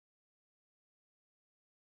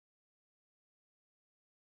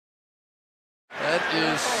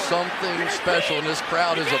is something special, and this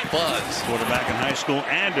crowd is abuzz. Quarterback in high school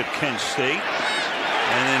and at Kent State.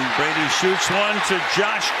 And then Brady shoots one to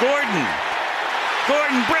Josh Gordon.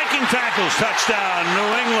 Gordon breaking tackles, touchdown, New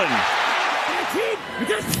England.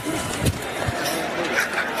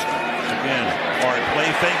 Again, hard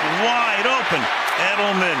play fake, wide open.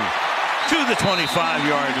 Edelman to the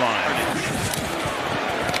 25-yard line.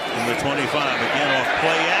 And the 25 again off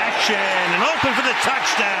play action and open for the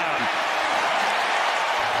touchdown.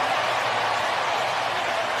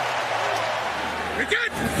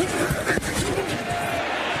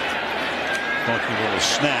 Funky little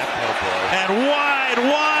snap. And wide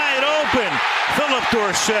open. Philip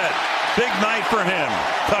Dorsett. Big night for him.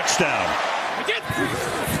 Touchdown.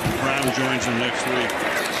 Brown joins him next week.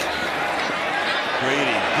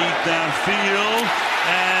 Brady deep downfield.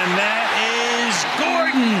 And that is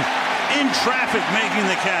Gordon in traffic making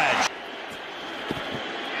the catch.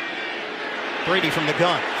 Brady from the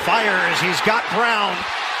gun. Fires. He's got Brown.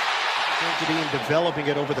 Going to be in developing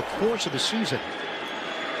it over the course of the season.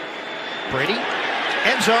 Brady,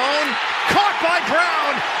 end zone, caught by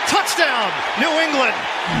Brown, touchdown, New England.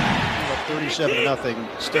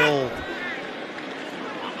 37-0, still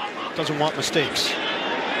doesn't want mistakes.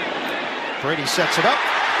 Brady sets it up,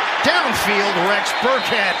 downfield, Rex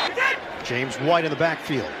Burkhead. James White in the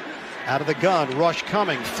backfield, out of the gun, rush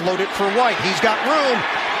coming, float it for White, he's got room,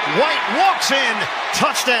 White walks in,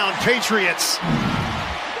 touchdown, Patriots.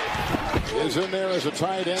 Is in there as a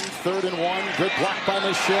tight end, 3rd and 1. Good block by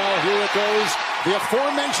Michelle. Here it goes. The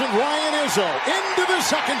aforementioned Ryan Izzo into the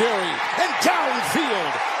secondary and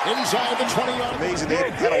downfield inside the 20-yard. Amazing.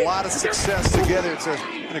 They've had a lot of success together. It's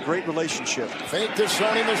been a great relationship. Fake to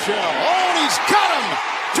Sony Michelle. Oh, and he's got him.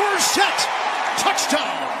 Dorsett.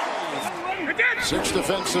 Touchdown. 6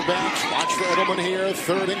 defensive backs. Watch for Edelman here.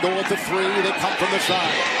 3rd and goal at the 3. They come from the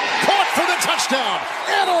side. Caught for the touchdown.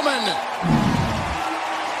 Edelman.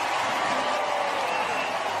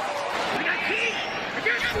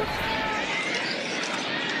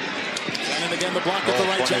 And again, the block at the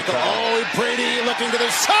right tackle. Oh, Brady looking to the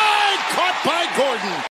side. Caught by Gordon.